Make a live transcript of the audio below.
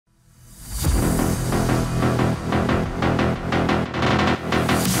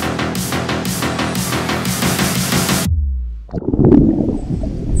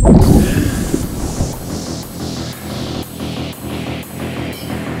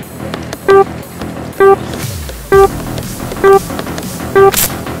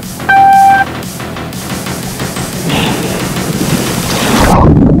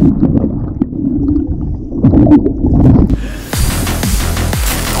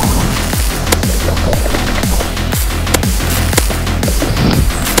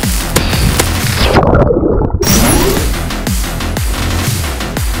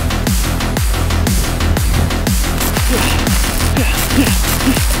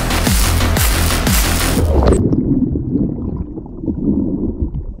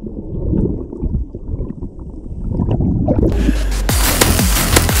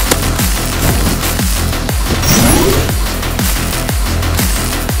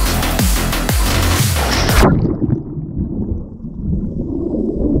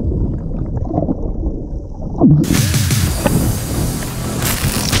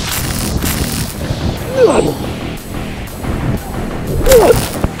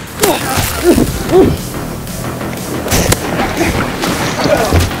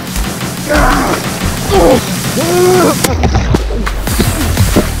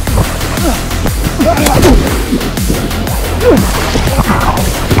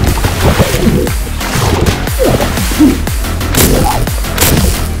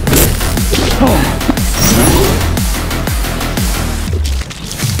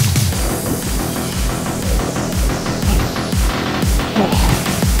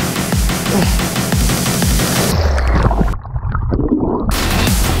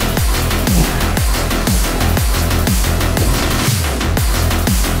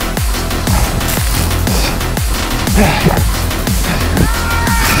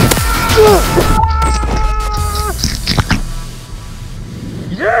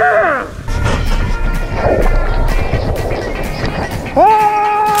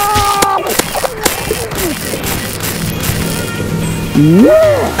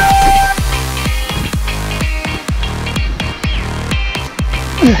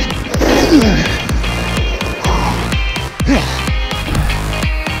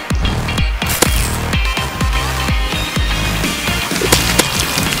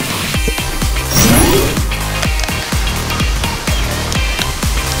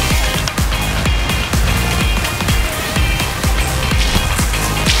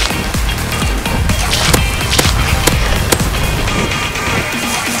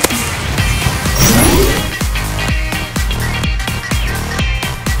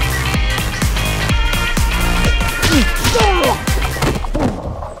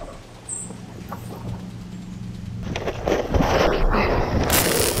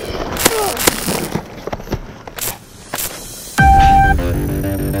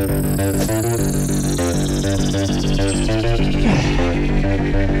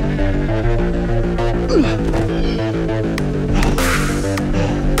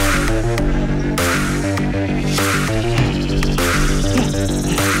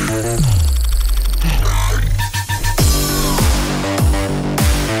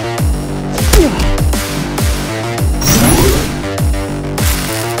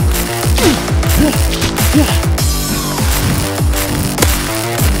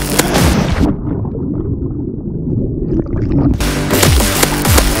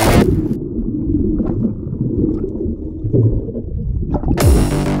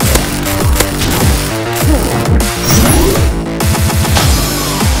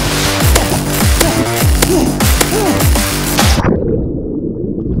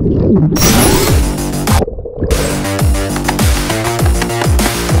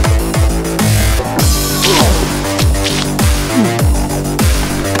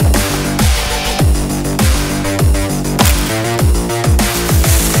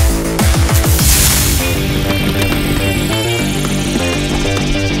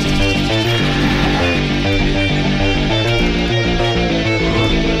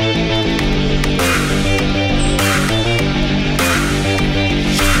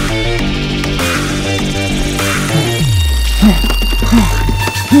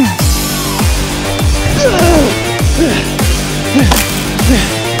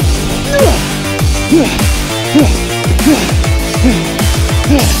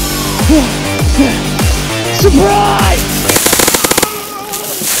Surprise!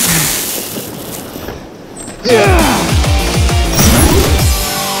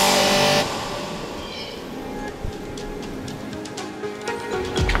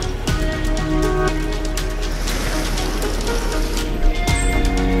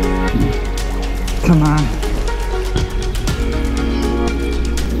 Come on.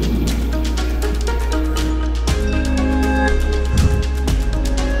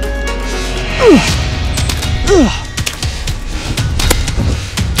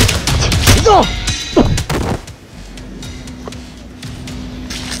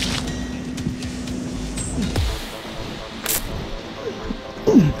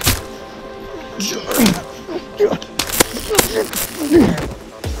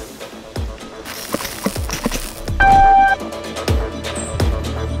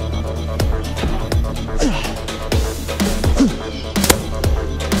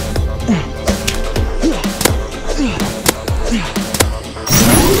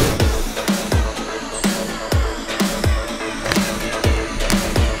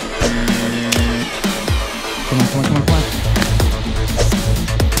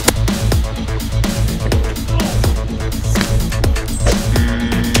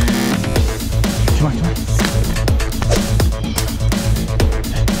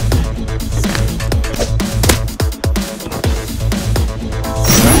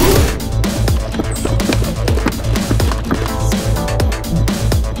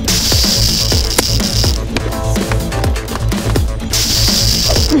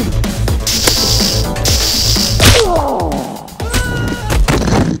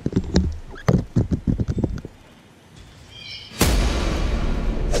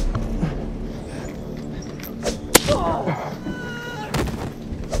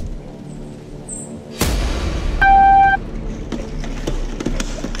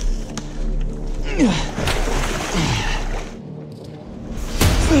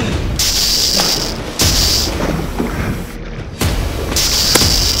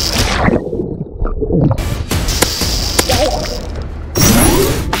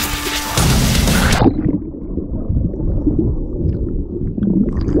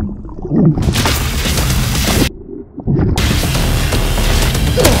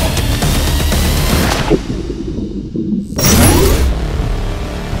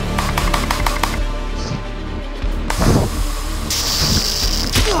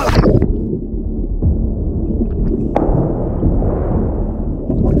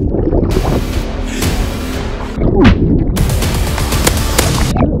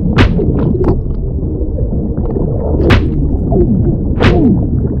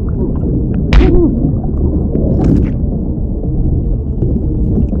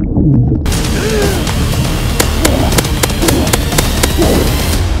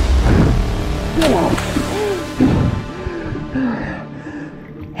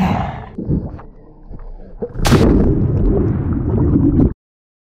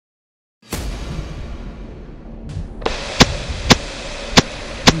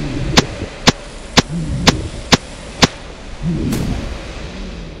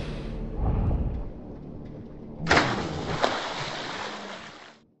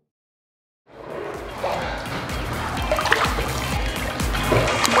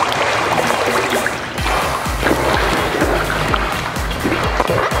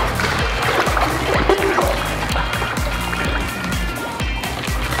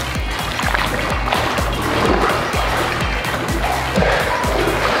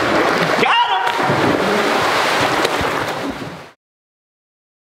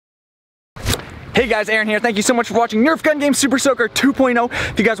 Hey guys, Aaron here. Thank you so much for watching Nerf Gun Game Super Soaker 2.0.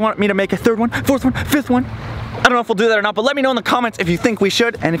 If you guys want me to make a third one, fourth one, fifth one, I don't know if we'll do that or not, but let me know in the comments if you think we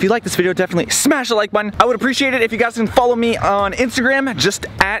should. And if you like this video, definitely smash the like button. I would appreciate it if you guys can follow me on Instagram, just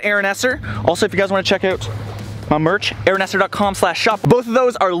at Aaron Esser. Also, if you guys want to check out my merch, aaronesser.com/shop. Both of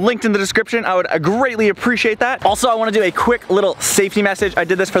those are linked in the description. I would greatly appreciate that. Also, I want to do a quick little safety message. I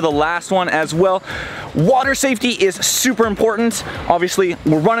did this for the last one as well. Water safety is super important. Obviously,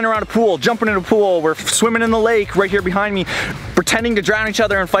 we're running around a pool, jumping in a pool, we're swimming in the lake right here behind me, pretending to drown each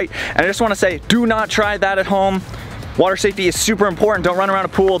other and fight. And I just want to say, do not try that at home. Water safety is super important. Don't run around a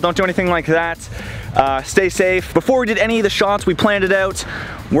pool, don't do anything like that. Stay safe. Before we did any of the shots, we planned it out.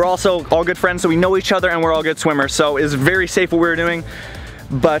 We're also all good friends, so we know each other and we're all good swimmers. So it's very safe what we were doing.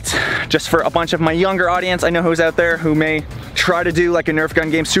 But just for a bunch of my younger audience, I know who's out there who may try to do like a Nerf Gun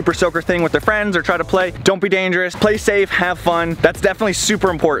Game Super Soaker thing with their friends or try to play. Don't be dangerous, play safe, have fun. That's definitely super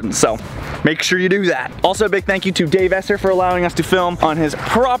important, so make sure you do that. Also, a big thank you to Dave Esser for allowing us to film on his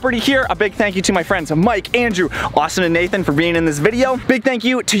property here. A big thank you to my friends Mike, Andrew, Austin, and Nathan for being in this video. Big thank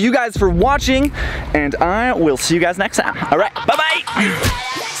you to you guys for watching, and I will see you guys next time. All right, bye-bye.